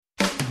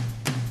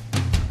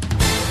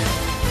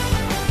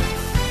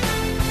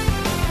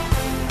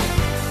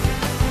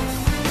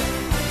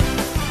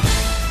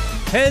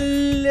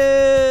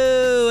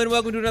Hello, and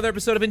welcome to another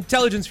episode of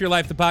Intelligence for Your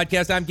Life, the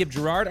podcast. I'm Gib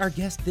Gerard. Our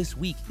guest this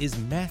week is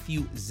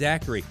Matthew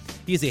Zachary.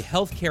 He is a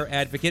healthcare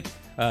advocate,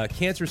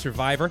 cancer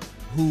survivor,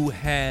 who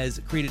has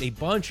created a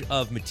bunch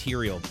of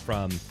material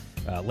from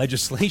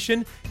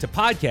legislation to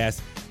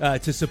podcasts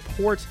to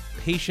support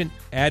patient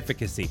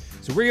advocacy.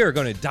 So we are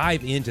going to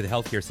dive into the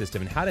healthcare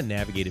system and how to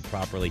navigate it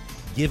properly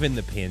given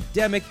the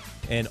pandemic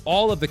and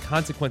all of the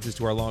consequences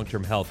to our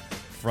long-term health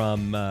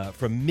from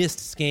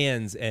missed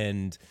scans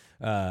and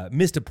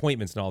missed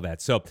appointments and all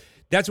that. So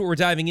that's what we're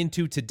diving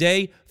into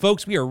today.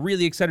 Folks, we are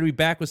really excited to be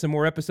back with some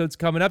more episodes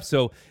coming up,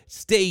 so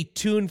stay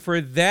tuned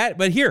for that.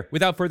 But here,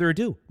 without further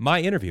ado,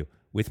 my interview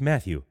with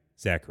Matthew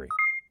Zachary.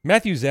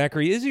 Matthew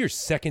Zachary, this is your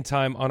second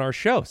time on our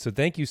show, so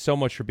thank you so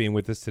much for being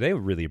with us today. We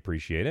really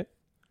appreciate it.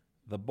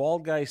 The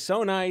bald guy's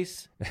so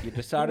nice, you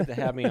decided to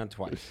have me on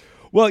twice.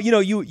 Well,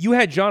 you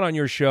had John on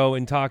your show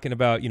and talking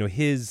about,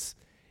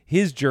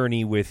 his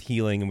journey with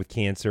healing and with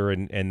cancer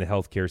and the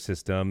healthcare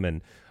system,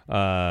 and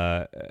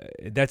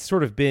that's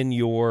sort of been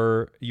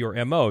your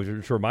MO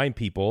to remind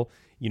people.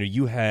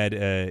 You had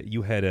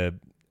a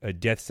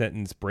death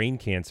sentence brain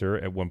cancer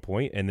at one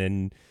point, and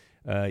then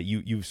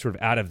you sort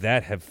of out of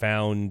that have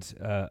found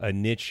a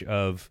niche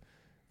of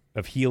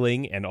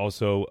healing and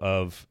also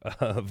of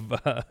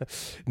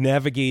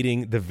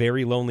navigating the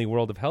very lonely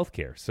world of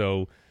healthcare.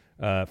 So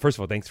first of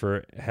all, thanks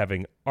for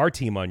having our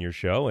team on your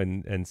show,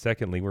 and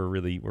secondly, we're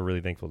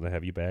really thankful to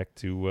have you back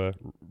to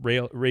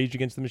rage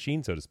against the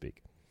machine, so to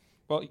speak.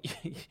 Well,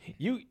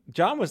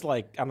 John was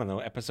like, I don't know,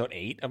 episode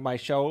 8 of my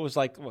show. It was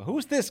like, well,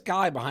 who's this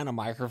guy behind a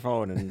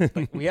microphone?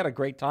 And we had a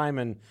great time.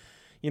 And,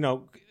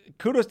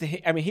 kudos to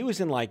him. I mean, he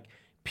was in like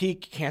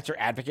peak cancer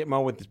advocate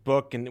mode with this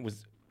book, and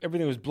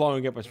everything was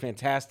blowing up. It was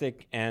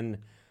fantastic. And,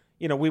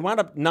 we wound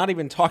up not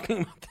even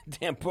talking about the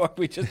damn book.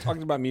 We just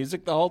talked about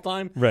music the whole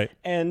time. Right.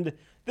 And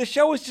the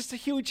show was just a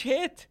huge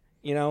hit,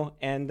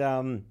 and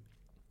I'm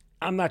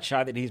not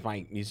shy that he's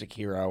my music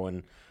hero.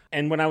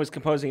 And when I was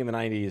composing in the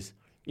 90s,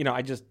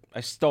 I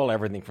stole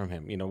everything from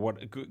him.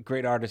 What a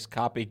great artist,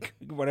 copy,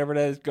 whatever it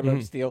is, good enough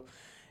to steal.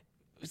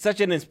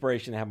 Such an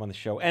inspiration to have on the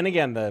show. And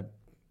again, the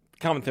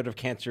common thread of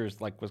cancer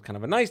was kind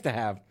of a nice to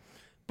have.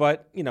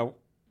 But,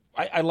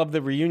 I love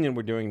the reunion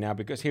we're doing now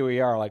because here we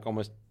are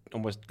almost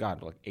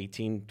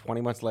 18,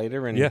 20 months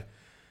later. And yeah.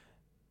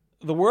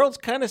 The world's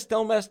kind of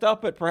still messed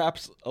up, but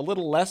perhaps a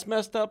little less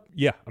messed up.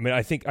 Yeah. I mean,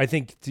 I think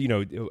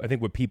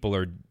what people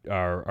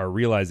are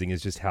realizing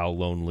is just how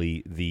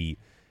lonely the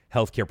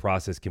healthcare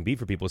process can be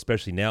for people,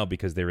 especially now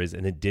because there is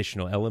an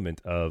additional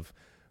element of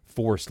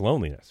forced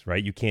loneliness,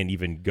 right? You can't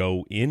even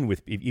go in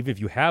with, even if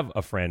you have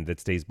a friend that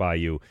stays by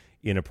you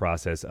in a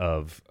process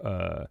of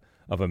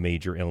a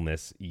major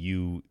illness,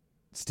 you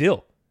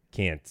still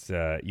can't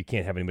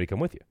have anybody come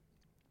with you.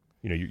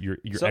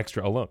 You're so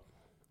extra alone.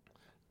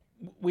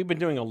 We've been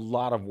doing a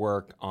lot of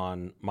work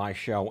on my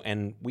show,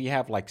 and we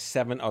have like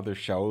 7 other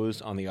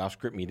shows on the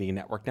Off-Script Media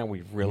Network now.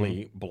 We've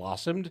really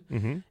blossomed,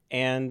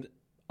 and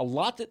a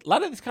lot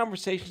of these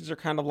conversations are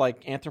kind of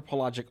like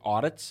anthropologic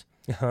audits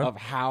of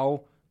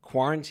how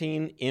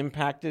quarantine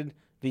impacted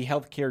the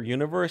healthcare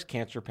universe,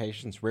 cancer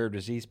patients, rare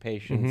disease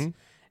patients.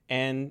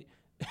 And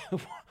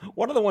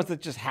one of the ones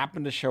that just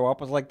happened to show up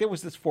was like there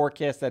was this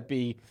forecast that'd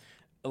be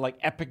like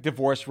epic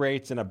divorce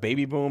rates and a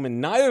baby boom,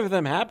 and neither of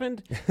them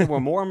happened. There were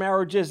more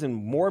marriages and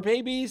more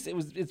babies.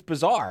 It's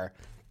bizarre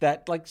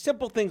that like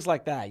simple things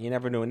like that you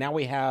never knew. And now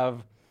we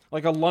have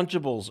like a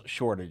Lunchables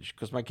shortage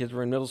because my kids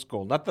were in middle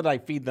school. Not that I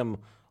feed them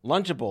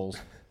Lunchables,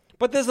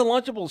 but there's a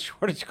Lunchables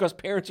shortage because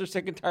parents are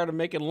sick and tired of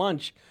making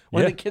lunch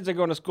when the kids are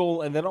going to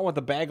school and they don't want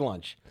the bag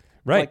lunch.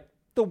 Right. Like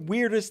the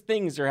weirdest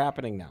things are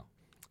happening now.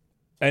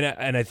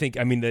 And I think,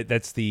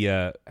 that's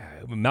the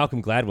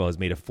Malcolm Gladwell has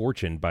made a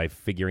fortune by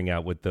figuring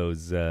out what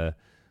those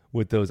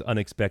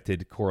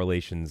unexpected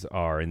correlations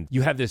are, and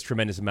you have this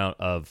tremendous amount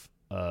of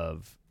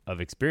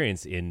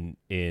experience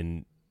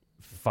in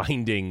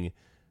finding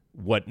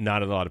what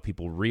not a lot of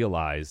people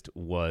realized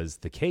was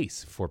the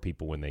case for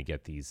people when they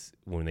get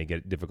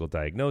difficult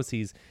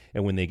diagnoses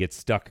and when they get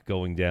stuck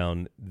going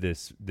down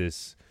this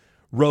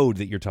road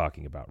that you're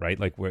talking about, right?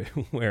 Like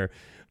where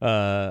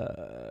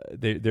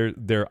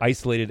they're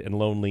isolated and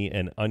lonely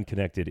and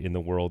unconnected in the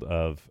world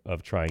of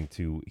trying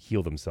to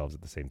heal themselves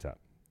at the same time.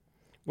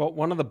 Well,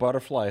 one of the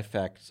butterfly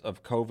effects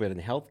of COVID in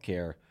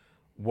healthcare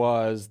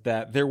was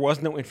that there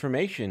was no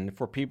information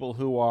for people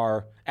who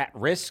are at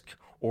risk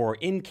or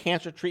in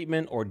cancer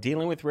treatment or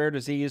dealing with rare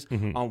disease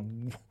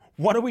on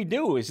what do we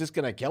do? Is this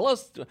going to kill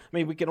us? I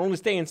mean, we can only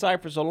stay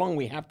inside for so long.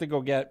 We have to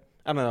go get,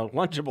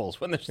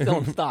 Lunchables when they're still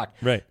in stock.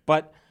 Right.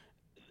 But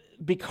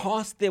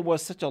because there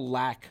was such a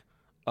lack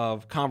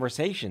of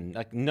conversation,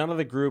 like none of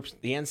the groups,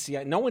 the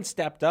NCI, no one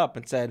stepped up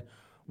and said,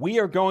 we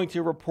are going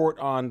to report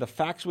on the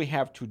facts we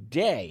have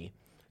today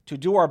to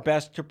do our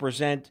best to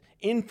present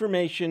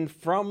information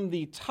from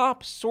the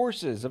top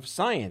sources of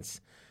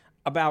science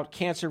about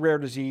cancer, rare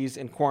disease,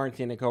 and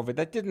quarantine and COVID.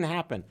 That didn't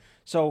happen.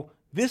 So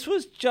this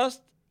was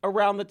just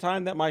around the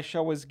time that my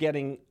show was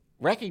getting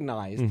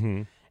recognized.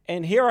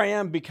 And here I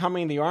am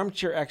becoming the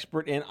armchair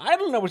expert, and I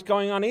don't know what's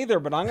going on either,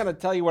 but I'm going to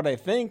tell you what I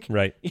think.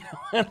 Right.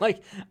 And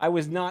like, there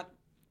was no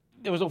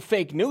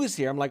fake news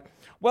here. I'm like,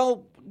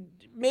 well,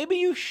 maybe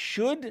you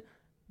should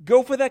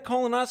go for that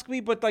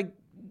colonoscopy, but like,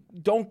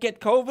 don't get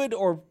COVID,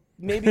 or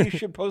maybe you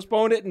should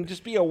postpone it and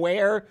just be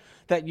aware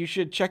that you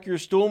should check your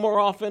stool more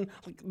often.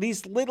 Like,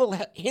 these little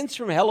hints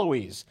from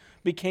Heloise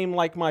became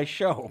like my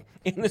show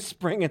in the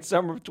spring and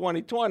summer of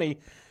 2020,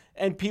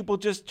 and people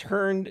just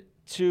turned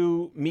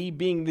to me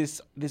being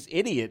this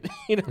idiot,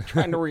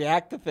 trying to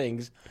react to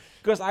things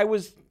because I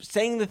was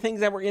saying the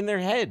things that were in their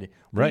head.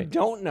 Right. We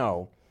don't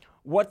know.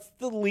 What's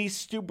the least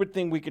stupid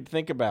thing we could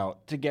think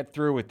about to get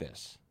through with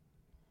this?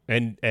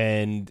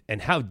 And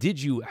how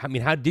did you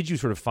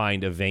sort of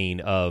find a vein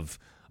of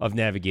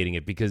navigating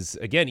it? Because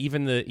again,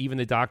 even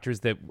the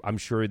doctors that I'm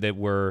sure that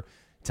were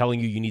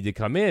telling you need to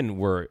come in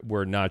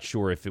were not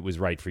sure if it was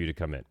right for you to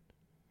come in.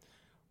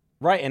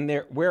 Right, and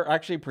we're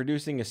actually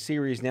producing a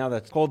series now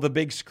that's called The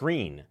Big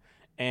Screen,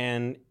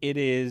 and it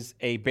is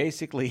a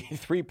basically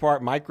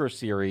 3-part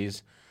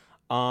micro-series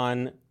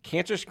on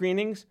cancer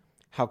screenings,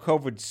 how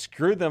COVID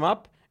screwed them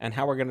up, and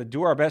how we're going to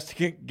do our best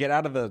to get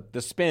out of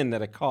the spin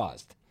that it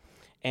caused.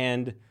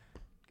 And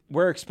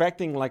we're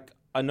expecting like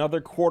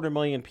another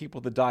 250,000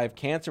 people to die of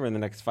cancer in the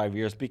next 5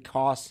 years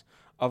because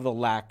of the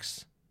lack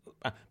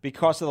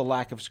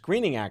of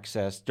screening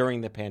access during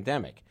the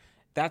pandemic.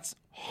 That's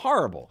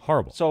horrible.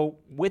 Horrible. So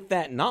with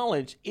that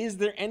knowledge, is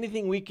there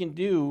anything we can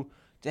do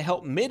to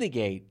help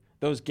mitigate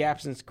those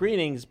gaps in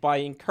screenings by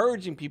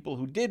encouraging people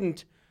who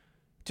didn't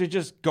to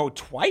just go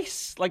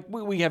twice? Like,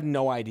 we have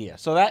no idea.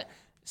 So that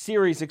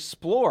series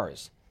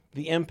explores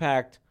the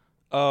impact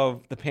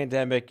of the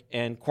pandemic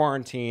and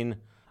quarantine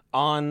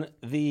on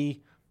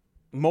the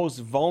most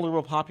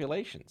vulnerable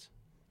populations.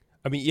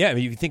 I mean, yeah. I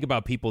mean, if you think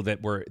about people that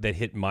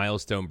hit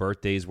milestone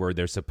birthdays where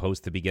they're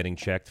supposed to be getting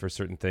checked for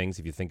certain things,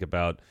 if you think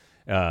about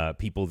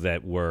people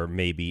that were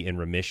maybe in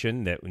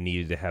remission that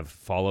needed to have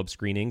follow-up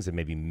screenings and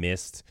maybe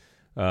missed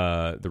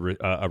a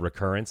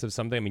recurrence of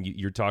something. I mean,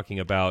 you're talking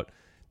about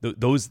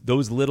those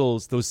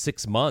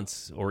 6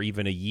 months or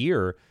even a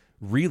year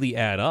really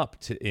add up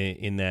to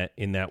in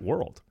that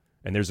world.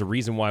 And there's a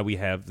reason why we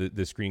have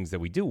the screenings that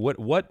we do.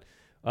 What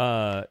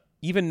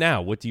even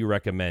now, what do you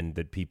recommend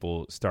that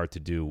people start to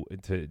do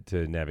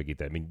to navigate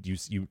that? I mean, you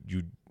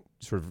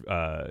sort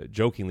of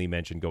jokingly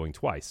mentioned going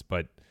twice,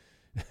 but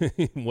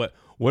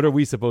what are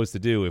we supposed to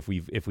do if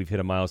we've hit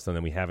a milestone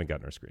and we haven't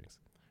gotten our screenings?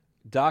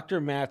 Dr.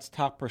 Matt's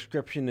top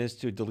prescription is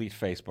to delete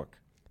Facebook.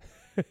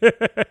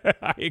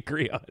 I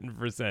agree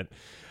 100%.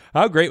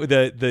 How great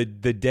the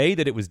day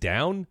that it was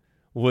down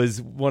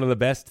was one of the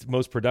best,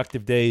 most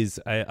productive days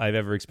I've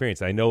ever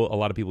experienced. I know a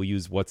lot of people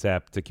use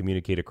WhatsApp to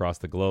communicate across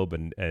the globe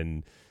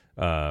and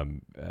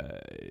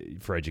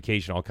for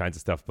education, all kinds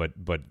of stuff. But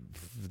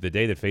the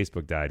day that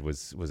Facebook died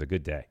was a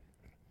good day.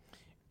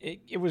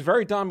 It was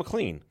very Don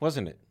McLean,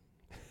 wasn't it?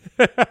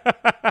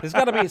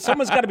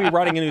 Someone's got to be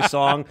writing a new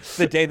song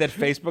the day that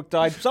Facebook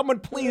died. Someone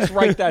please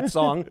write that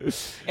song.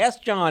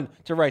 Ask John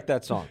to write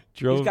that song.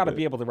 He's got to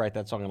be able to write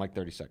that song in like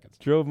 30 seconds.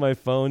 Drove my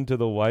phone to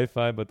the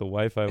Wi-Fi, but the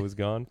Wi-Fi was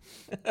gone.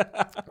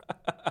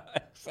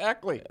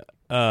 Exactly.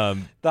 The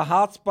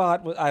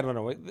hotspot was, I don't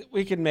know.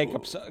 We can make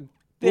up.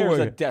 There's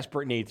a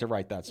desperate need to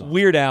write that song.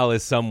 Weird Al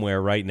is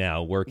somewhere right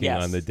now working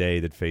on the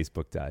day that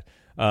Facebook died.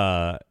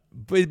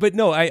 But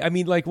no, I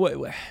mean, like, what?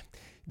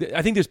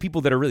 I think there's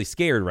people that are really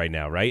scared right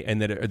now, right? And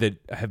that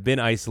have been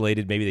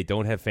isolated. Maybe they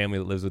don't have family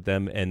that lives with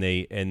them, and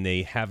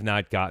they have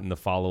not gotten the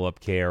follow-up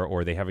care,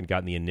 or they haven't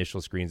gotten the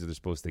initial screens that they're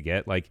supposed to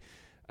get. Like,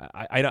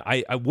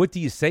 I what do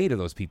you say to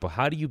those people?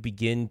 How do you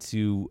begin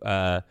to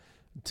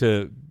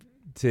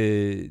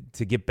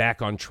get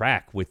back on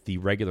track with the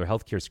regular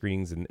healthcare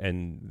screenings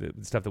and the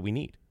stuff that we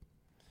need?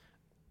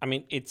 I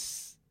mean,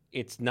 it's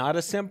not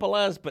as simple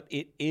as, but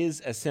it is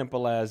as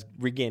simple as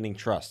regaining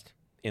trust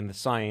in the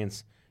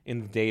science, in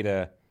the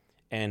data,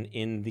 and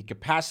in the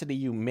capacity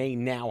you may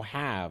now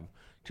have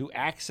to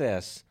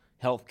access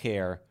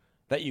healthcare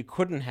that you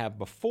couldn't have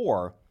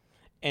before.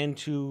 And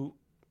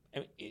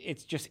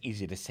it's just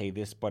easy to say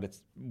this, but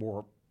it's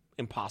more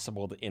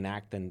impossible to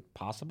enact than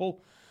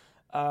possible.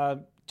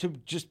 To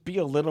just be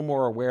a little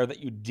more aware that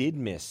you did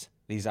miss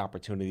these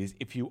opportunities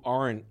if you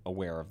aren't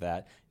aware of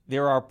that.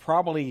 There are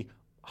probably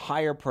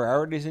higher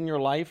priorities in your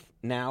life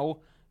now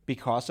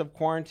because of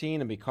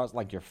quarantine and because,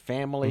 like, your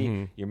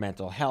family, your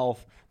mental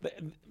health.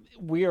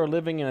 We are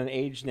living in an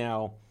age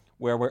now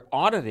where we're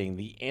auditing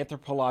the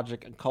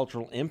anthropologic and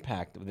cultural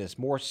impact of this.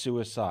 More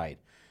suicide,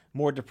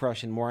 more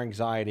depression, more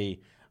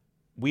anxiety.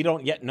 We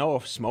don't yet know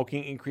if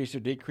smoking increased or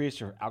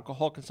decreased, or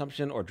alcohol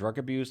consumption or drug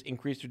abuse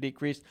increased or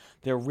decreased.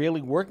 They're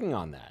really working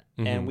on that.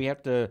 And we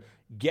have to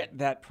get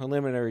that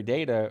preliminary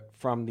data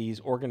from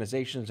these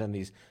organizations and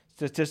these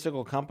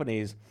statistical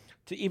companies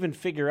to even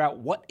figure out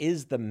what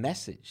is the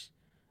message,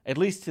 at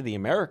least to the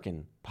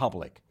American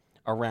public,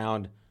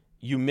 around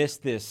you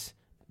missed this,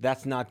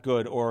 that's not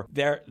good, or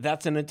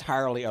that's an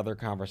entirely other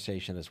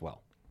conversation as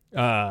well.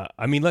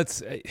 I mean,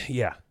 let's,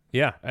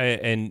 Yeah,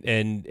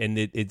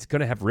 it's going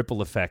to have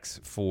ripple effects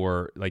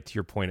for, like to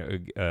your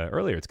point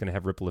earlier, it's going to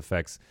have ripple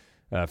effects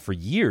for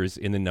years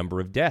in the number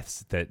of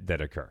deaths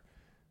that occur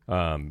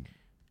from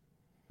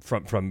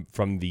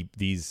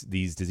these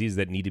diseases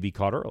that need to be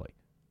caught early.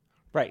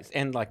 Right,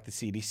 and like the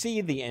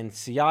CDC, the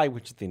NCI,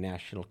 which is the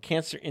National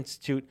Cancer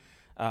Institute,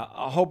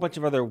 a whole bunch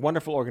of other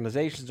wonderful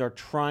organizations are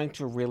trying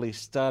to really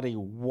study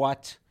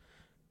what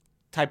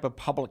type of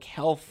public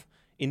health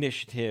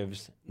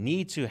initiatives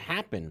need to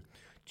happen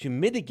to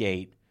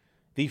mitigate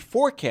the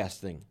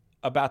forecasting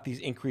about these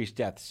increased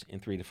deaths in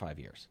 3 to 5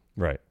 years.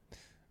 Right.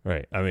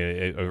 I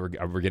mean,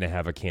 are we going to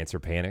have a cancer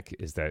panic?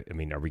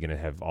 Are we going to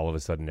have all of a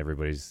sudden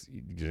everybody's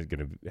going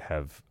to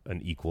have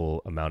an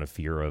equal amount of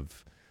fear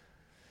of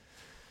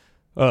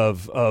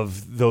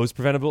those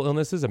preventable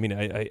illnesses? I mean,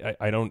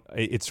 I don't.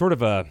 It's sort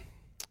of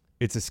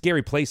it's a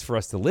scary place for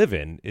us to live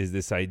in. Is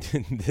this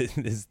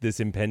this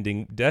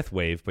impending death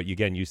wave? But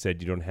again, you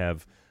said you don't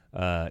have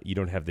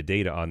the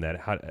data on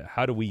that.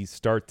 How do we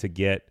start to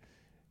get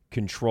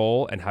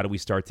control, and how do we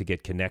start to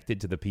get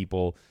connected to the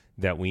people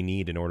that we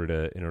need in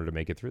order to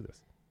make it through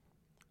this?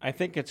 I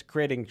think it's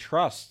creating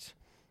trust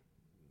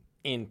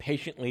in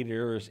patient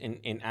leaders,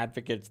 in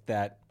advocates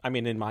that, I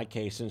mean, in my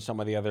case and some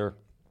of the other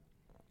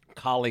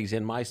colleagues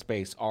in my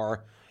space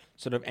are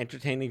sort of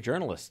entertaining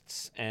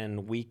journalists,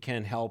 and we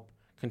can help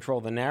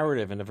control the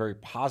narrative in a very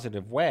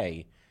positive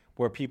way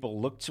where people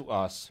look to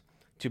us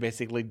to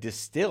basically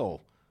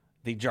distill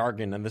the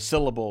jargon and the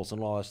syllables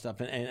and all that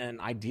stuff, and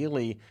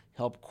ideally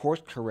help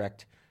course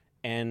correct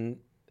and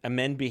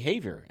amend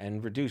behavior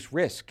and reduce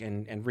risk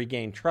and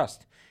regain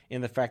trust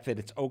in the fact that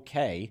it's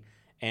okay.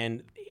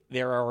 And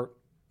there are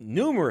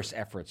numerous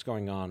efforts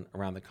going on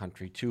around the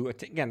country to,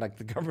 again, like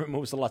the government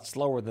moves a lot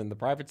slower than the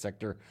private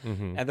sector,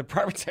 and the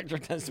private sector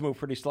tends to move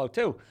pretty slow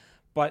too.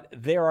 But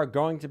there are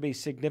going to be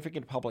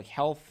significant public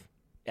health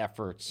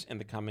efforts in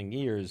the coming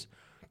years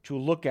to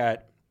look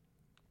at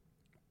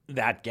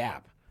that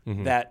gap.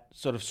 That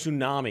sort of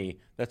tsunami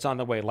that's on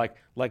the way,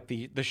 like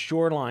the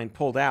shoreline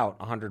pulled out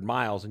 100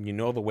 miles and you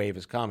know the wave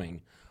is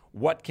coming.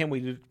 What can we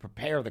do to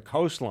prepare the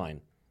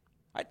coastline?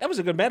 That was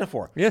a good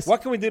metaphor. Yes.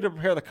 What can we do to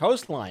prepare the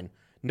coastline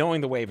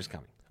knowing the wave is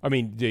coming? I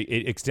mean,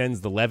 it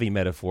extends the levee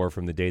metaphor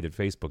from the day that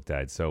Facebook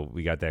died, so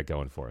we got that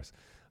going for us.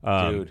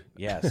 Dude,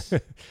 yes.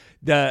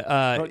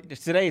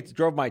 Today it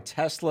drove my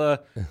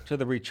Tesla to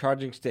the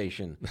recharging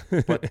station,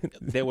 but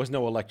there was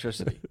no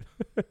electricity.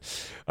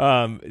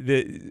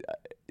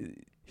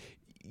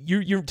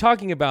 You're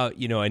talking about,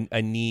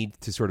 a need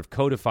to sort of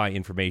codify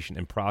information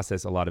and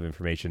process a lot of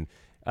information.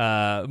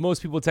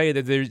 Most people tell you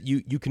that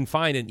you can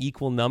find an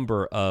equal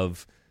number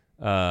of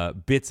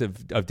bits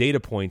of data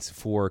points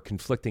for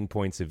conflicting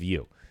points of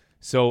view.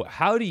 So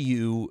how do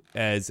you,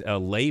 as a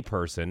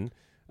layperson,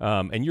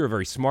 and you're a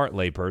very smart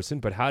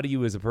layperson, but how do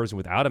you, as a person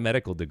without a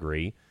medical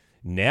degree,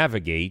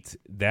 navigate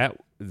that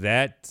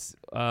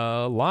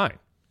line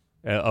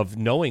of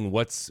knowing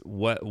what's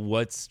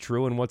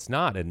true and what's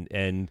not,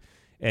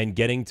 and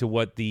getting to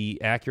what the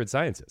accurate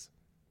science is?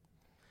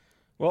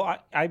 Well,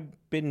 I've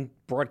been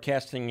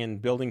broadcasting and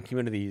building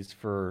communities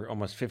for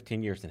almost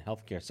 15 years in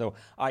healthcare, so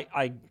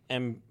I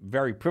am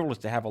very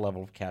privileged to have a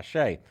level of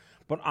cachet.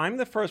 But I'm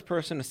the first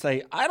person to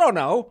say, I don't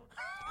know.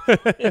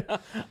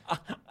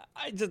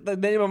 The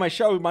name of my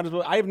show, might as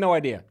well, I have no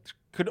idea.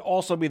 Could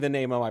also be the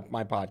name of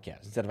my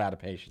podcast instead of Out of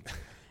Patience.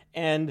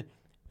 And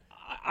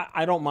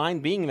I don't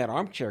mind being that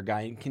armchair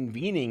guy and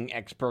convening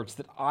experts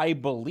that I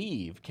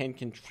believe can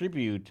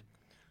contribute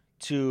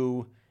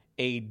to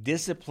a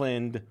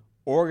disciplined,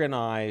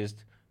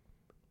 organized,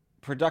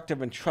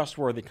 productive, and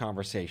trustworthy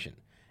conversation.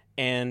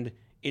 And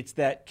it's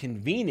that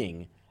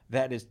convening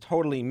that is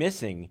totally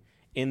missing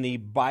in the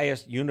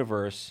biased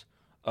universe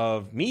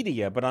of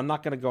media, but I'm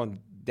not going to go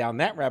down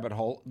that rabbit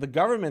hole. The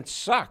government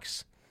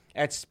sucks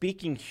at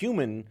speaking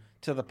human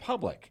to the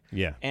public.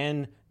 Yeah.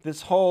 And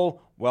this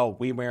whole, well,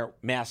 we wear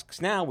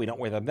masks now, we don't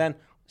wear them then.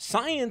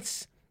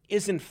 Science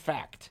isn't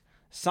fact.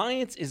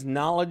 Science is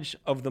knowledge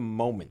of the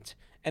moment.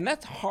 And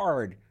that's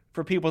hard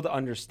for people to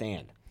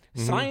understand.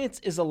 Science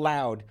is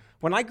allowed.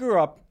 When I grew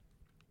up,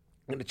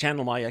 I'm going to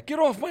channel my get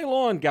off my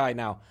lawn guy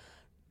now.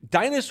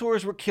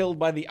 Dinosaurs were killed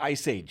by the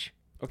Ice Age.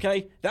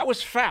 Okay? That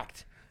was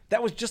fact.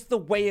 That was just the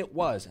way it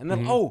was. And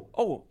then,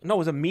 no, it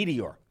was a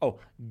meteor. Oh,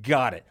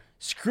 got it.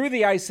 Screw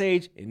the Ice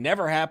Age. It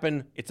never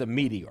happened. It's a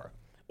meteor.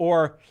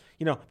 Or,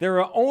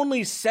 there are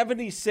only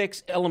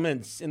 76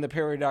 elements in the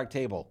periodic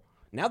table.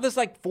 Now there's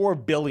like 4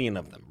 billion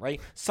of them, right?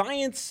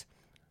 Science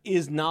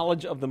is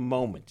knowledge of the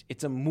moment.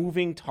 It's a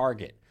moving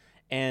target.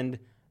 And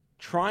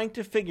trying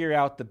to figure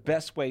out the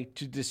best way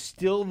to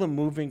distill the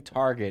moving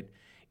target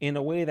in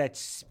a way that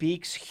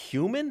speaks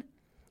human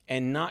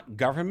and not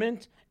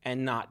government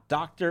and not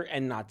doctor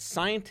and not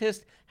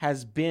scientist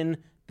has been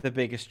the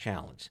biggest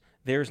challenge.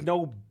 There's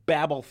no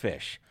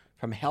babblefish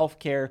from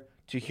healthcare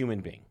to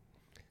human being.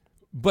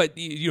 But,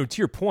 to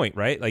your point,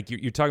 right? Like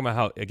you're talking about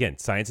how, again,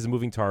 science is a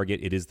moving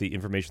target. It is the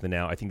information of the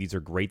now. I think these are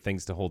great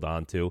things to hold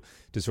on to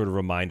sort of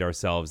remind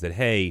ourselves that,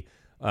 hey,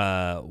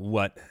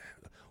 what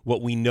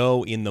what we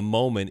know in the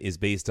moment is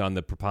based on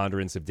the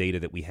preponderance of data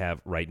that we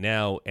have right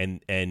now,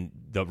 and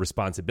the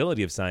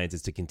responsibility of science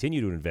is to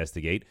continue to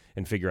investigate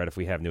and figure out if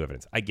we have new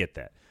evidence. I get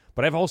that.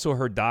 But I've also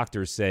heard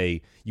doctors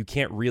say you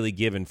can't really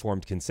give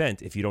informed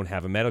consent if you don't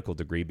have a medical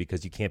degree,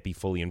 because you can't be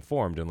fully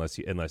informed unless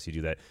you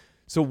do that.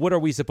 So what are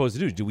we supposed to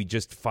do? Do we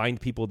just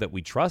find people that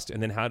we trust?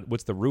 And then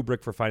what's the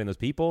rubric for finding those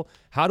people?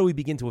 How do we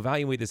begin to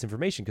evaluate this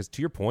information? Because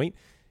to your point,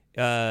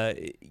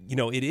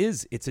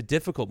 it's a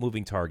difficult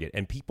moving target,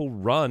 and people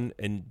run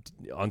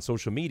on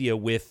social media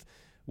with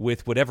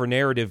whatever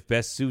narrative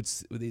best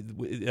suits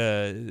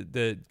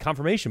the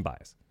confirmation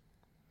bias.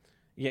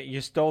 Yeah,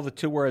 you stole the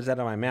two words out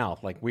of my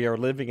mouth. Like, we are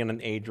living in an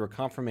age where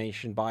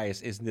confirmation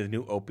bias is the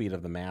new opiate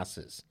of the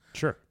masses.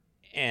 Sure.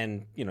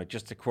 And,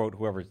 just to quote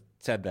whoever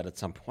said that at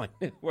some point,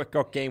 where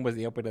cocaine was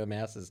the opiate of the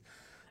masses.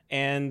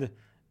 And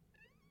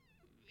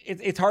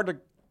it's hard to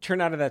turn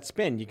out of that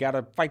spin. You got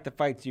to fight the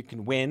fights you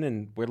can win,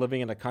 and we're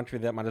living in a country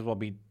that might as well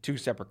be two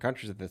separate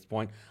countries at this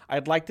point.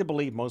 I'd like to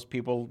believe most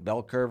people,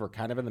 bell curve, are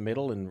kind of in the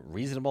middle and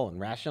reasonable and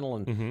rational,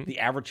 and the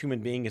average human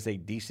being is a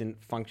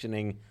decent,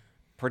 functioning,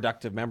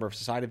 productive member of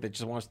society that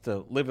just wants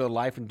to live their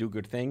life and do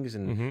good things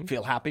and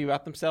feel happy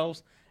about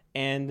themselves.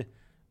 And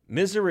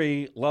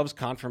misery loves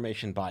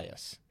confirmation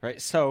bias,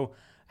 right? So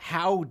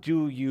how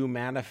do you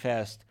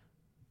manifest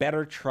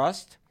better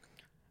trust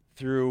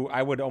through,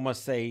 I would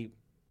almost say,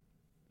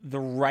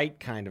 the right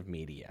kind of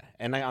media?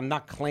 And I'm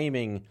not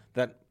claiming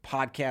that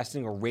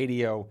podcasting or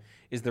radio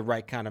is the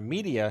right kind of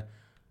media,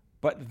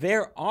 but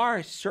there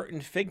are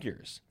certain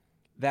figures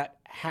that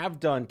have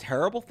done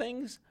terrible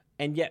things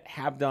and yet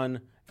have done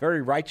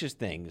very righteous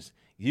things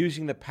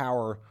using the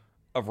power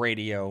of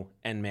radio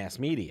and mass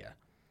media.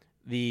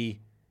 The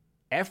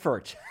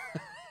effort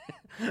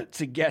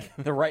to get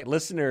the right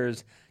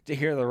listeners to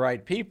hear the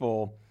right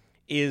people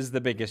is the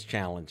biggest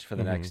challenge for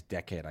the next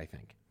decade, I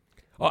think.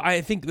 Well,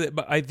 I think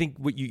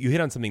what you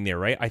hit on something there,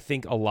 right? I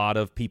think a lot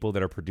of people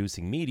that are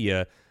producing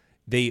media,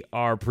 they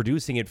are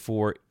producing it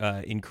for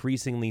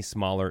increasingly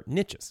smaller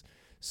niches.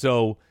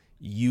 So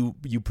you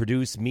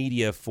produce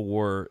media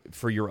for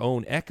your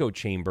own echo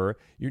chamber.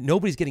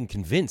 Nobody's getting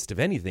convinced of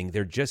anything.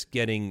 They're just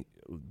getting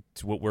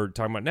to what we're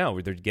talking about now.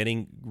 They're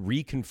getting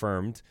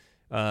reconfirmed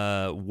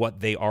what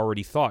they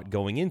already thought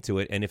going into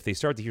it. And if they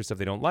start to hear stuff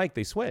they don't like,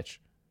 they switch.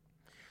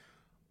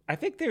 I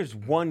think there's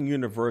one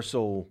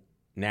universal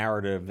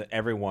narrative that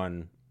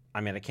everyone,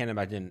 I can't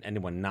imagine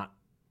anyone not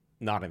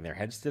nodding their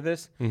heads to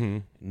this.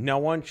 No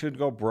one should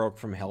go broke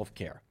from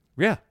healthcare.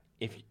 Yeah.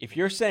 If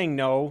you're saying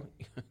no,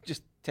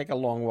 just take a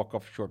long walk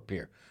off a short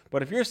pier.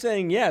 But if you're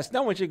saying yes,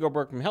 no one should go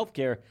broke from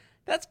healthcare,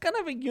 that's kind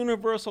of a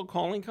universal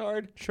calling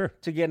card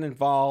to get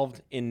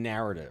involved in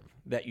narrative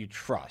that you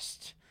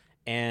trust.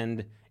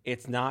 And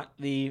it's not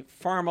the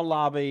pharma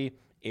lobby,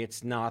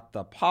 it's not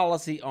the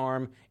policy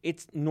arm,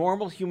 it's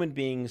normal human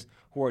beings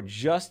who are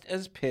just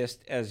as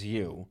pissed as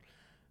you,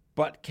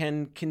 but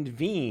can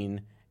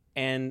convene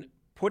and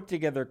put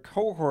together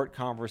cohort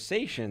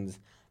conversations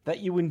that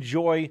you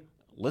enjoy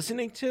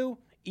listening to,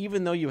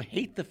 even though you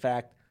hate the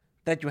fact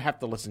that you have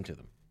to listen to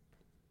them.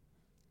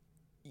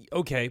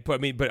 Okay,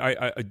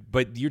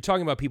 but you're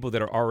talking about people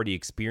that are already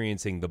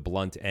experiencing the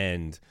blunt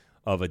end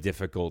of a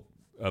difficult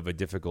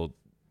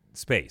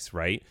space,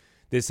 right?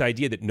 This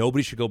idea that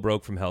nobody should go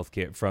broke from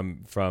healthcare,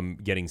 from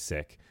getting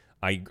sick.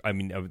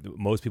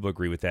 Most people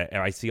agree with that.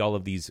 I see all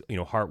of these,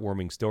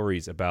 heartwarming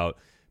stories about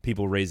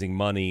people raising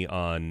money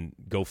on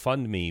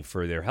GoFundMe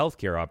for their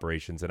healthcare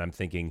operations, and I'm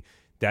thinking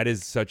that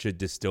is such a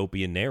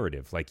dystopian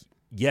narrative. Like,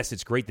 yes,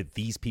 it's great that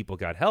these people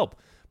got help,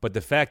 but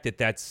the fact that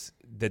that's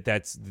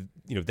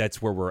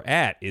where we're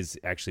at is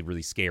actually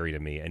really scary to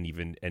me, and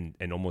even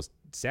and almost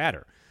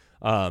sadder.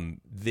 I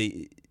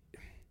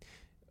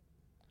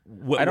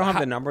don't have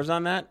the numbers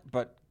on that,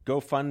 but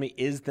GoFundMe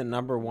is the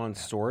number one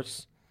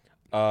source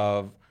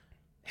of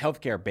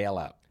healthcare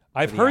bailout.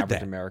 I've heard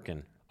that.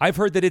 American. I've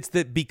heard that it's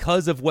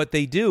because of what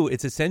they do,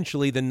 it's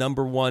essentially the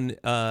number one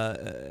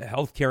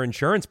healthcare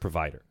insurance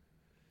provider.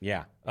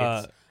 Yeah,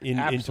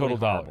 in total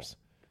dollars.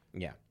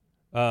 Yeah,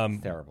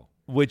 it's terrible.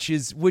 Which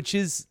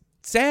is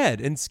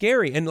sad and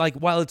scary. And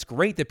while it's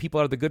great that people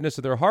out of the goodness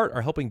of their heart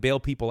are helping bail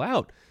people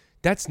out,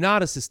 that's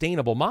not a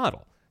sustainable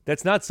model.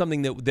 That's not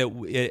something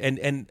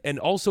and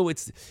also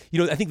it's,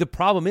 I think the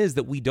problem is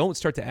that we don't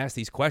start to ask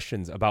these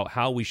questions about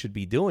how we should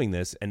be doing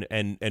this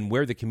and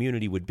where the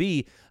community would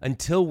be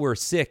until we're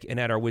sick and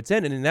at our wits'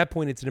 end. And in that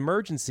point, it's an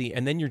emergency.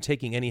 And then you're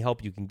taking any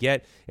help you can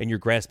get and you're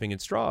grasping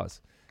at straws.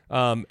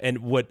 And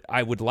what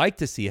I would like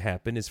to see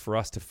happen is for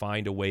us to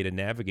find a way to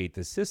navigate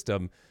the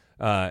system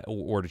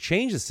or to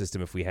change the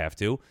system if we have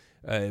to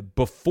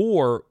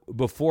before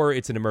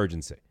it's an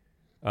emergency.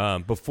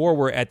 Before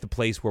we're at the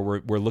place where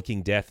we're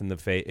looking death in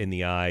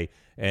the eye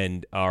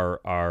and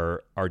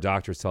our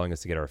doctor's telling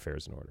us to get our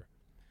affairs in order.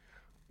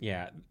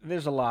 Yeah,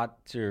 there's a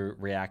lot to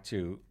react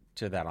to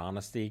that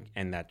honesty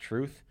and that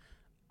truth.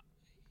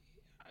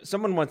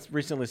 Someone once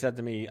recently said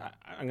to me,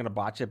 I'm going to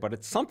botch it, but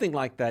it's something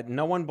like that.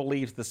 No one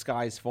believes the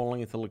sky is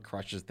falling until it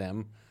crushes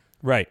them.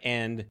 Right.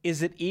 And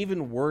is it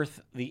even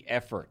worth the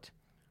effort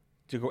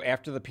to go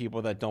after the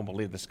people that don't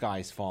believe the sky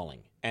is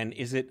falling? And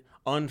is it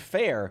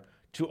unfair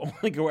to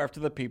only go after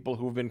the people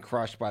who have been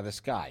crushed by the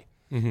sky?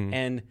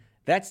 And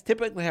that's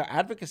typically how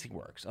advocacy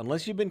works.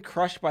 Unless you've been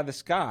crushed by the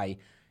sky,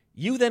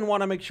 you then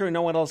want to make sure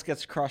no one else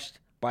gets crushed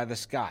by the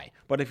sky.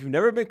 But if you've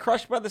never been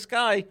crushed by the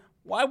sky,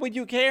 why would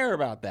you care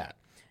about that?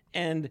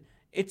 And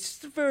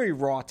it's a very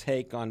raw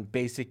take on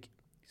basic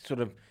sort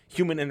of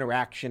human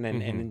interaction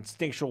and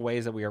instinctual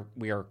ways that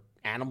we are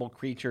animal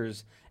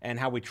creatures and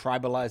how we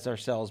tribalize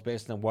ourselves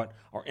based on what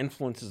our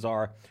influences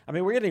are. I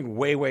mean, we're getting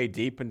way, way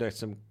deep into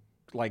some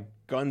like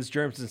Guns,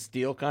 Germs, and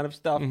Steel kind of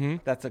stuff.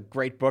 That's a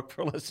great book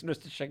for listeners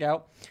to check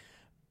out.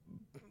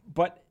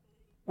 But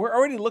we're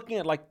already looking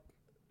at like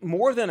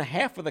more than a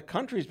half of the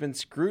country's been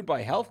screwed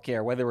by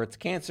healthcare, whether it's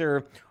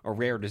cancer or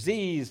rare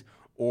disease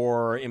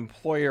or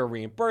employer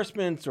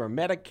reimbursements or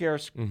Medicare.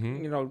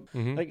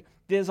 Like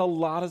there's a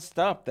lot of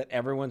stuff that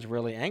everyone's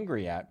really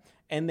angry at,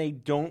 and they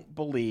don't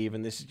believe,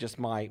 and this is just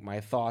my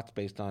thoughts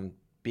based on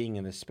being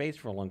in this space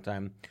for a long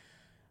time,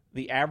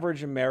 the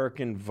average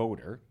American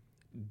voter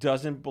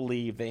doesn't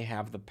believe they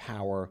have the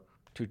power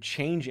to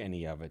change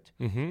any of it,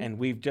 and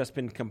we've just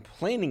been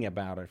complaining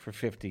about it for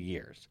 50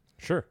 years.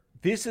 Sure.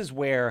 This is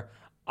where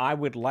I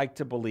would like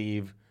to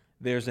believe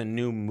there's a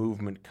new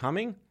movement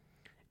coming,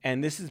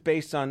 and this is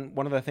based on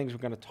one of the things we're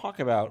going to talk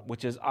about,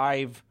 which is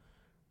I've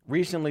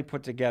recently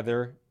put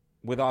together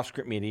with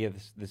Offscript Media,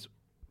 this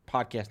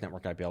podcast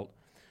network I built,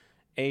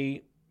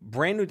 a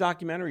brand new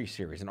documentary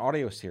series, an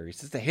audio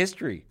series. It's a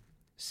history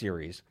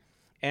series,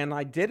 and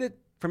I did it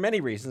for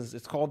many reasons.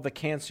 It's called The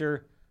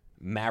Cancer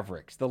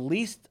Mavericks, the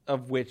least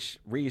of which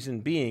reason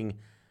being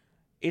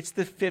it's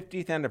the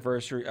 50th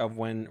anniversary of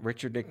when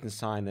Richard Nixon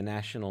signed the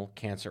National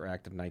Cancer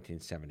Act of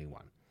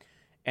 1971.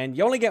 And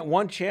you only get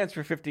one chance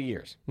for 50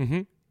 years.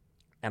 And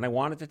I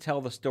wanted to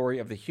tell the story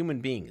of the human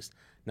beings,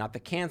 not the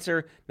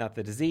cancer, not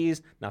the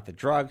disease, not the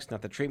drugs,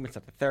 not the treatments,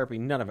 not the therapy,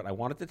 none of it. I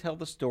wanted to tell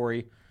the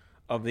story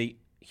of the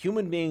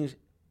human beings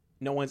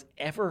no one's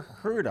ever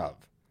heard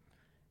of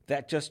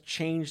that just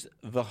changed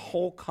the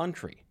whole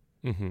country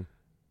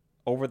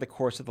over the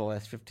course of the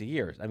last 50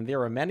 years. I mean,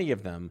 there are many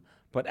of them,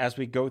 but as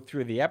we go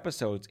through the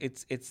episodes,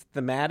 it's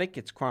thematic,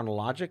 it's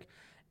chronologic,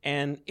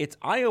 and it's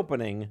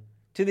eye-opening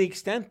to the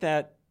extent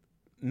that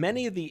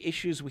many of the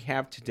issues we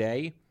have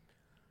today,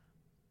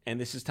 and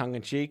this is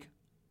tongue-in-cheek,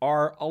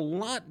 are a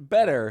lot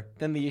better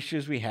than the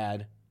issues we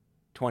had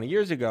 20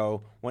 years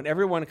ago when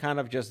everyone kind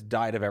of just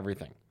died of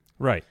everything.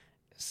 Right.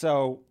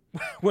 So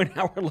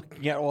now we're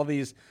looking at all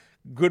these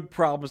good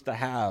problems to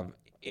have,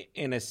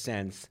 in a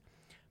sense.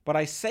 But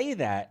I say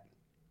that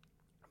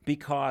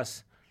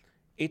because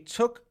it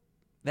took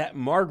that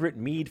Margaret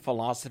Mead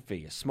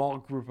philosophy, a small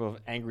group of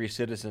angry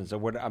citizens,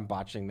 or I'm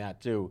botching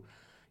that too,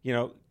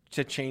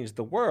 to change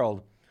the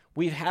world.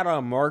 We've had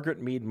our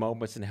Margaret Mead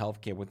moments in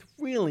healthcare with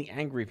really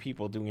angry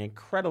people doing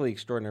incredibly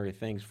extraordinary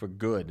things for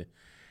good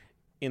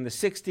in the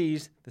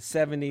 60s, the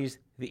 70s,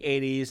 the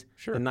 80s,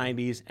 the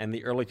 90s, and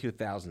the early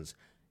 2000s.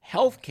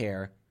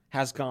 Healthcare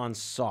has gone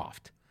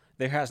soft.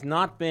 There has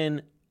not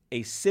been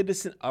a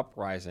citizen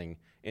uprising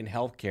in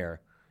healthcare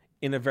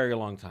in a very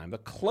long time. The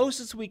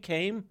closest we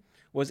came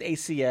was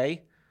ACA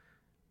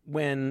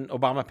when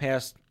Obama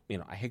passed,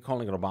 I hate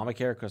calling it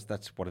Obamacare because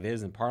that's what it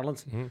is in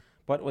parlance,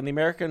 but when the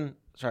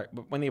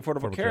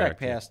Affordable Care Act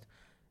passed,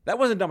 that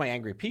wasn't done by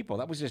angry people.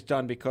 That was just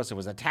done because it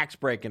was a tax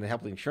break and it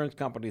helped the insurance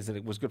companies and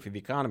it was good for the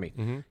economy.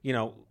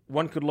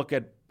 One could look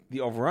at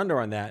the over-under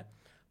on that,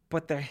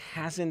 but there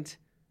hasn't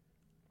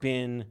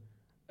been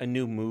a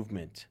new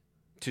movement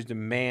to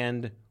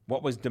demand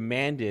what was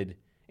demanded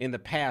in the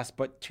past,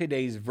 but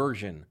today's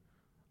version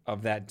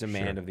of that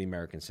demand of the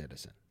American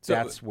citizen. So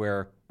that's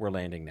where we're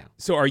landing now.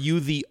 So are you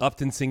the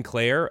Upton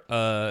Sinclair,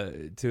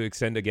 to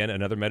extend again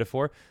another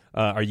metaphor?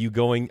 Are you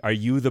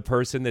the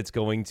person that's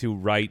going to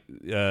write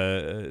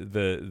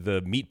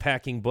the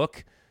meatpacking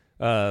book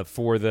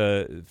for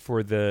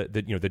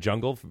the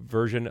jungle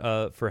version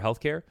for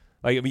healthcare?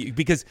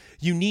 Because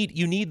you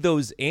need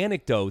those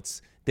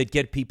anecdotes that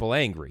get people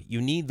angry.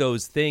 You need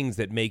those things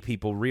that make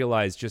people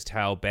realize just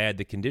how bad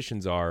the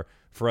conditions are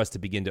for us to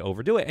begin to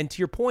overdo it. And to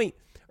your point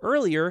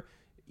earlier,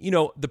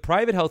 the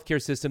private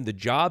healthcare system, the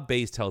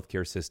job-based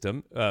healthcare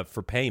system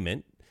for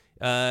payment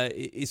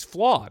is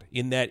flawed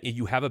in that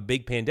you have a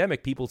big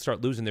pandemic, people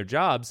start losing their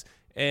jobs,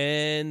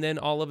 and then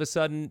all of a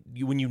sudden,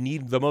 when you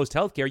need the most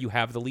healthcare, you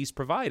have the least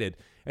provided.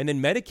 And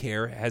then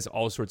Medicare has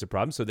all sorts of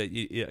problems, so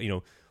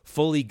that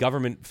fully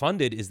government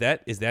funded is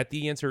that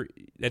the answer?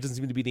 That doesn't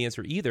seem to be the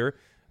answer either.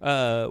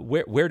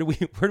 Where do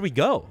we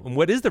go? And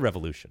what is the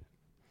revolution?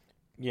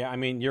 Yeah, I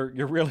mean, you're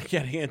really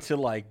getting into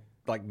like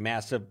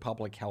massive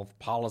public health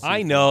policy.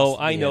 I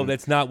know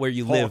that's not where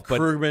you live,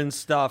 but Krugman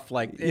stuff,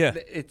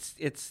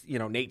 it's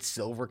Nate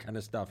Silver kind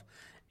of stuff,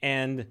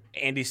 and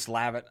Andy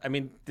Slavitt. I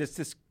mean,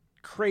 this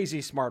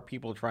crazy smart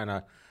people trying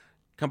to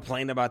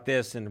complain about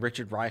this, and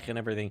Richard Reich and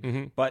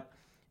everything. But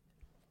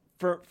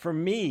for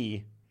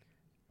me,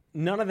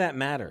 none of that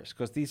matters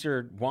because these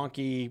are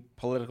wonky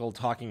political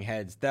talking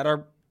heads that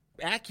are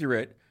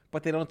accurate,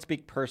 but they don't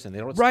speak person. They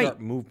don't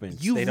start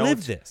movements. You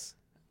live this.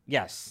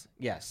 Yes.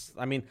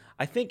 I mean,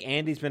 I think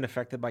Andy's been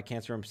affected by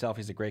cancer himself.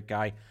 He's a great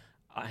guy.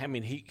 I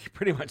mean, he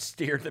pretty much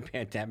steered the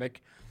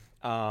pandemic,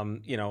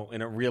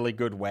 in a really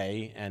good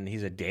way, and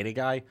he's a data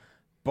guy.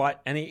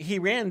 And he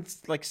ran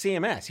like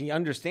CMS. He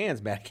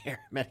understands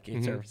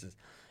Medicaid services.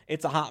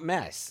 It's a hot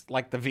mess,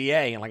 like the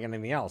VA and like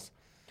anything else.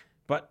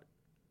 But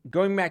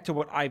going back to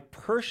what I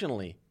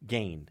personally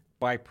gained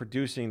by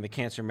producing the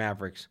Cancer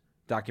Mavericks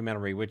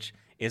documentary, which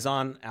is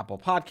on Apple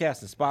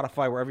Podcasts and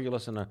Spotify, wherever you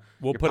listen to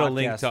We'll your put podcasts. a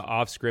link to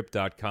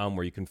offscript.com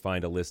where you can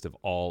find a list of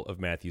all of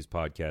Matthew's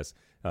podcasts,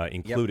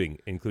 including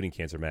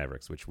Cancer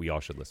Mavericks, which we all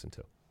should listen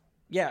to.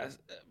 Yeah,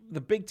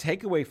 the big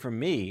takeaway for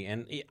me,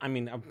 and I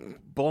mean, I'm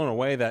blown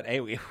away that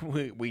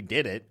we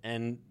did it,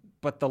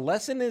 but the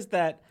lesson is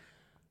that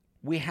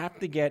we have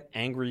to get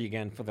angry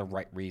again for the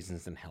right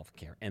reasons in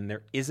healthcare, and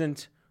there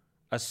isn't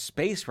a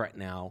space right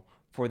now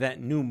for that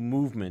new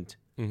movement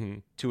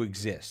to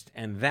exist,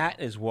 and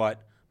that is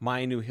what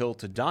my new hill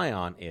to die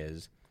on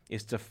is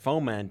to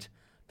foment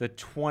the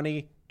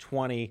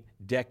 2020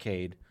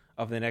 decade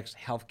of the next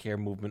healthcare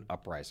movement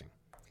uprising.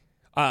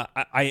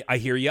 I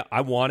hear you.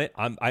 I want it.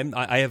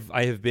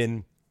 I have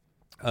been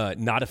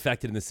not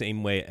affected in the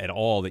same way at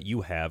all that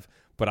you have,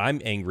 but I'm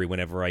angry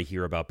whenever I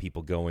hear about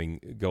people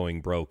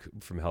going broke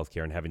from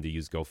healthcare and having to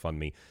use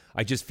GoFundMe.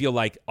 I just feel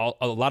like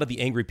a lot of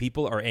the angry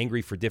people are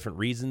angry for different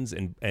reasons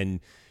and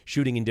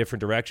shooting in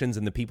different directions,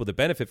 and the people that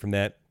benefit from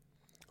that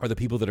are the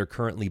people that are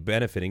currently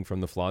benefiting from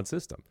the flawed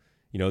system.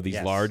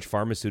 These large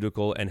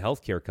pharmaceutical and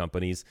healthcare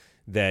companies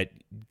that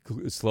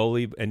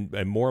slowly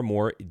and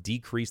more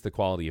decrease the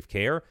quality of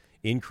care,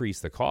 increase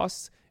the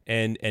costs,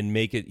 and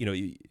make it,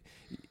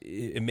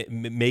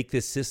 make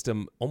this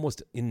system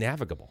almost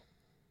innavigable.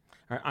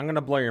 All right, I'm going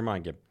to blow your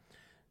mind, Gib.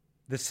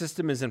 The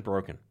system isn't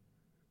broken.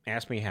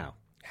 Ask me how.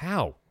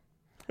 How?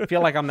 I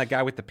feel like I'm that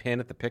guy with the pin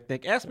at the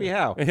picnic. Ask me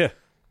how. Yeah.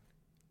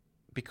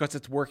 Because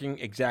it's working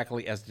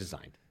exactly as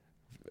designed.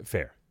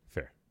 Fair.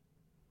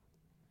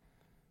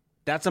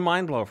 That's a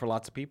mind blow for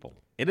lots of people.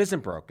 It isn't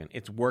broken.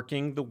 It's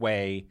working the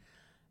way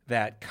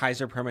that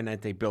Kaiser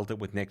Permanente built it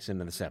with Nixon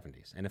in the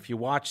 70s. And if you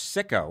watch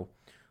Sicko,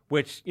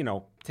 which,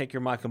 take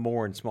your Michael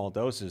Moore in small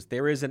doses,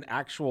 there is an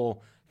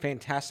actual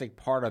fantastic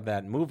part of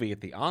that movie at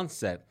the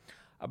onset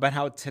about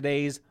how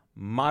today's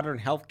modern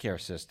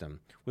healthcare system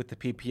with the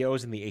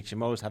PPOs and the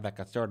HMOs, how that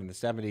got started in the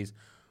 70s,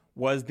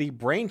 was the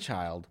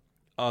brainchild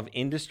of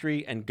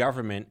industry and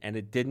government, and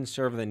it didn't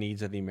serve the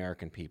needs of the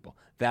American people.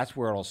 That's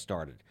where it all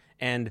started.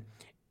 And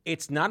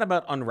it's not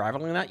about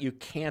unraveling that. You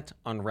can't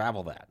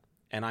unravel that.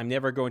 And I'm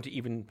never going to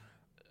even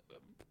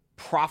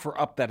proffer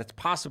up that it's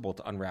possible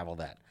to unravel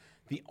that.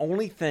 The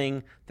only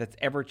thing that's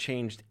ever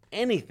changed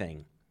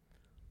anything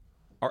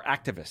are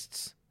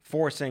activists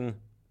forcing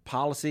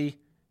policy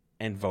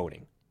and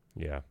voting.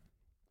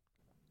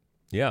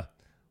 Yeah.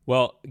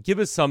 Well, give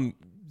us some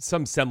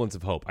semblance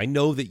of hope. I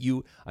know that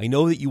you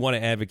want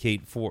to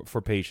advocate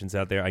for patients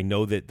out there. I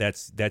know that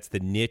that's the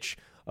niche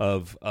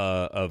of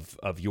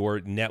your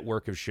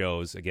network of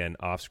shows. Again,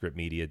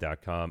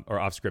 offscriptmedia.com or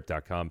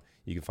offscript.com.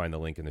 You can find the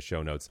link in the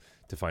show notes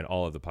to find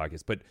all of the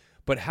podcasts.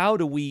 But how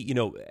do we,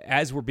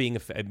 as we're being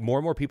more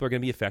and more people are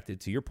going to be affected,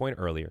 to your point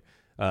earlier,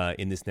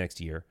 in this next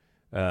year,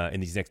 in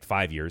these next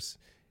 5 years,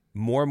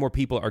 more and more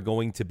people are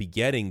going to be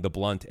getting the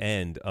blunt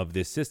end of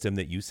this system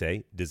that you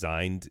say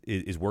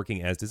is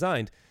working as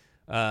designed.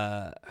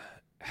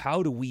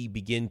 How do we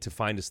begin to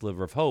find a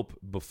sliver of hope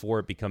before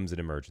it becomes an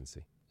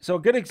emergency? So a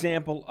good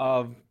example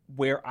of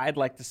where I'd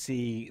like to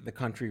see the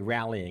country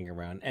rallying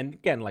around, and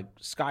again, like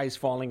sky's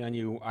falling on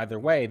you either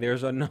way,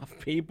 there's enough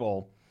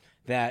people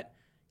that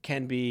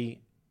can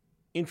be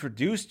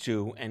introduced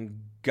to and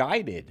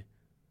guided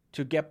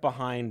to get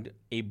behind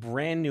a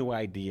brand new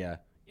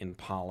idea in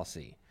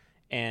policy.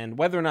 And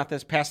whether or not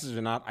this passes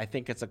or not, I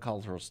think it's a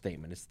cultural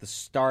statement. It's the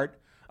start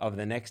of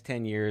the next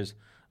 10 years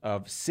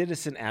of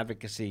citizen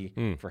advocacy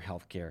for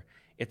healthcare.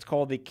 It's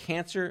called the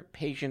Cancer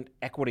Patient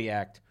Equity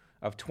Act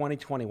of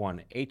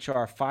 2021,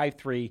 HR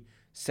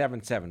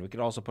 5377. We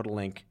could also put a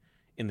link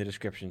in the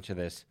description to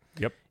this.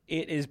 Yep.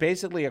 It is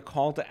basically a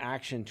call to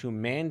action to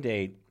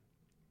mandate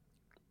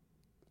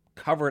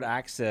covered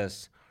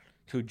access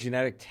to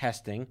genetic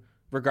testing,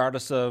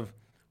 regardless of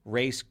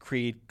race,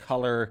 creed,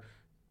 color,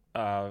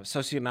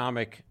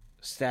 socioeconomic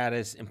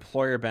status,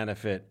 employer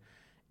benefit,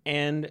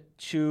 and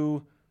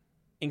to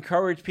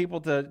encourage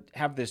people to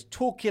have this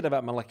toolkit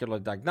about molecular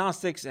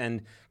diagnostics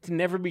and to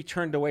never be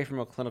turned away from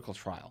a clinical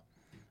trial.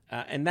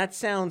 And that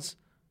sounds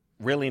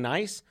really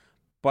nice,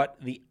 but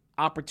the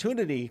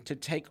opportunity to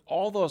take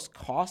all those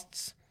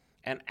costs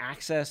and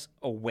access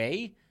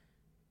away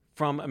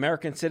from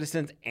American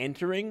citizens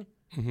entering,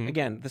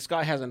 again, the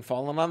sky hasn't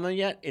fallen on them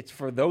yet. It's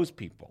for those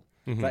people.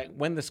 Like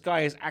when the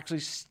sky is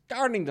actually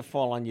starting to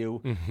fall on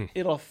you,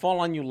 it'll fall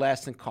on you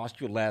less and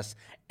cost you less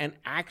and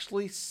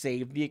actually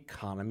save the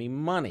economy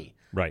money.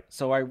 Right.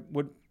 So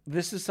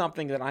this is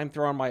something that I'm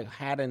throwing my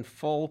hat in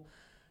full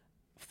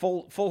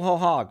whole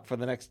hog for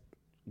the next,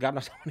 God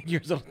knows how many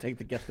years it'll take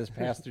to get this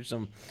passed through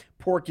some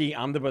porky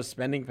omnibus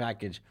spending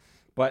package.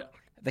 But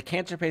The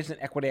Cancer Patient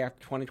Equity Act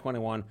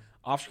 2021,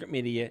 Offscript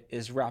Media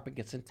is wrapping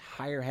its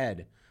entire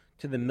head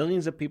to the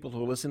millions of people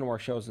who listen to our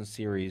shows and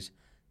series.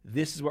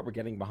 This is what we're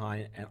getting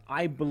behind, and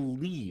I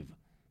believe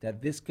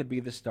that this could be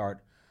the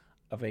start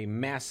of a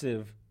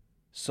massive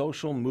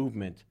social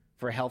movement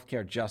for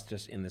healthcare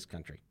justice in this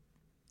country.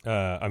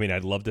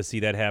 I'd love to see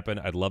that happen.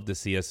 I'd love to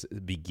see us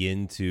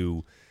begin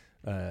to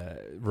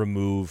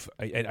remove.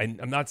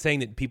 I'm not saying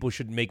that people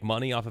should make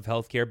money off of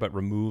healthcare, but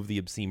remove the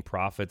obscene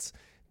profits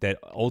that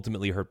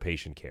ultimately hurt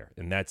patient care,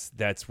 and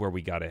that's where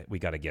we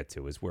gotta get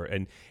to. Is where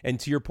and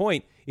to your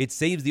point, it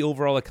saves the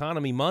overall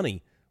economy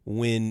money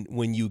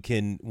when you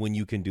can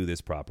do this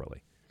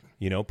properly.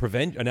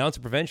 An ounce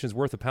of prevention is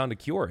worth a pound of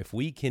cure. If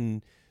we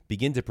can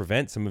begin to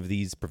prevent some of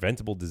these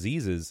preventable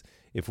diseases,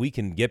 if we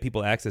can get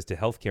people access to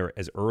healthcare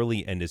as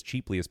early and as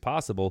cheaply as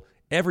possible,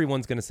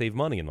 everyone's going to save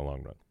money in the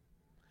long run.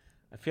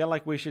 I feel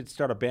like we should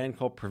start a band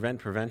called Prevent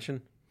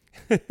Prevention.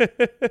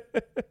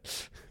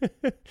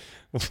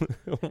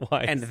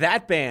 Why? And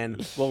that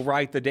band will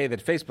write the day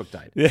that Facebook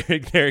died.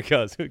 There it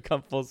goes. We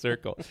come full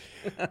circle.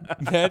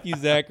 Matthew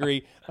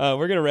Zachary,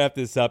 we're going to wrap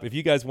this up. If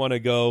you guys want to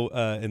go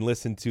and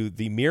listen to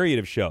the myriad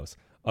of shows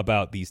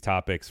about these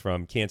topics,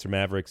 from Cancer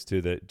Mavericks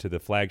to the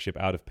flagship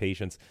Out of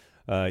Patients,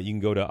 you can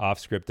go to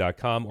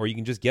offscript.com, or you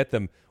can just get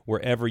them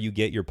wherever you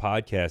get your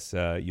podcasts.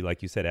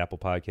 Like you said, Apple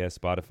Podcasts,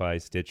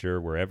 Spotify, Stitcher,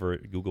 wherever,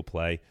 Google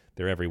Play,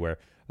 they're everywhere.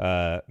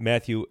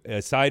 Matthew,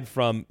 aside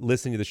from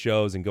listening to the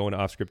shows and going to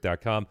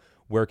offscript.com,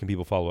 where can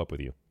people follow up with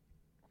you?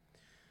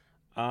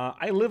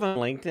 I live on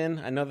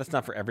LinkedIn. I know that's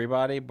not for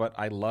everybody, but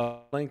I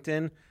love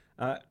LinkedIn.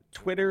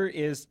 Twitter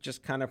is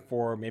just kind of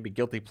for maybe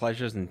guilty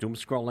pleasures and doom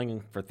scrolling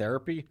and for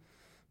therapy.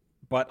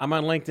 But I'm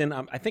on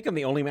LinkedIn. I think I'm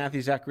the only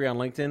Matthew Zachary on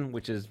LinkedIn,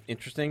 which is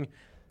interesting.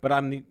 But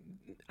I'm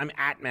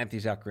at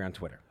Matthew Zachary on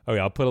Twitter. Okay,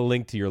 I'll put a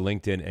link to your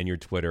LinkedIn and your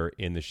Twitter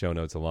in the show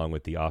notes, along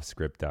with the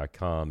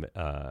offscript.com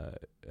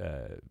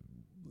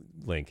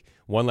link.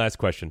 One last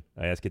question.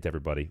 I ask it to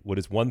everybody. What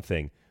is one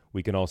thing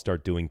we can all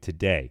start doing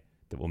today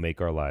that will make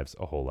our lives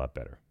a whole lot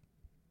better?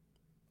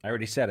 I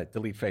already said it.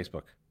 Delete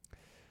Facebook.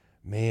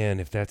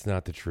 Man, if that's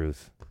not the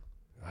truth.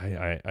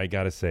 I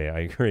got to say, I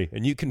agree.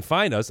 And you can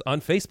find us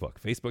on Facebook,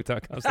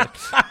 facebook.com.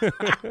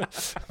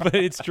 But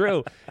it's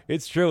true.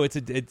 It's true. It's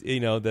the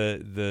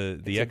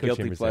echo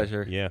guilty chamber.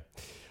 Pleasure. Yeah.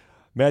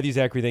 Matthew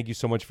Zachary, thank you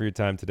so much for your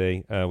time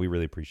today. We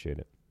really appreciate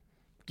it.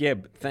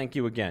 Gib, thank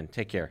you again.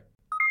 Take care.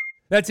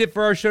 That's it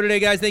for our show today,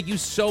 guys. Thank you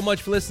so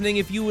much for listening.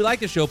 If you like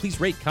the show, please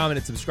rate, comment,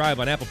 and subscribe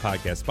on Apple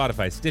Podcasts,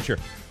 Spotify, Stitcher,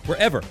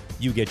 wherever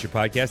you get your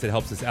podcast. It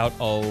helps us out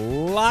a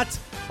lot.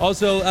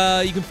 Also,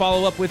 you can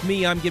follow up with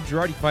me. I'm Gib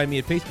Gerard. You can find me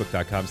at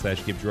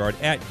facebook.com/Gib Gerard,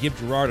 at Gib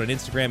Gerard on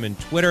Instagram and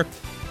Twitter.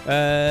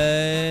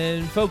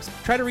 And folks,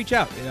 try to reach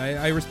out.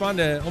 I respond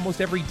to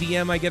almost every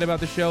DM I get about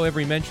the show,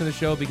 every mention of the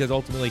show, because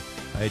ultimately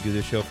I do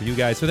this show for you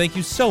guys. So thank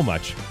you so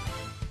much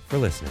for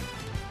listening.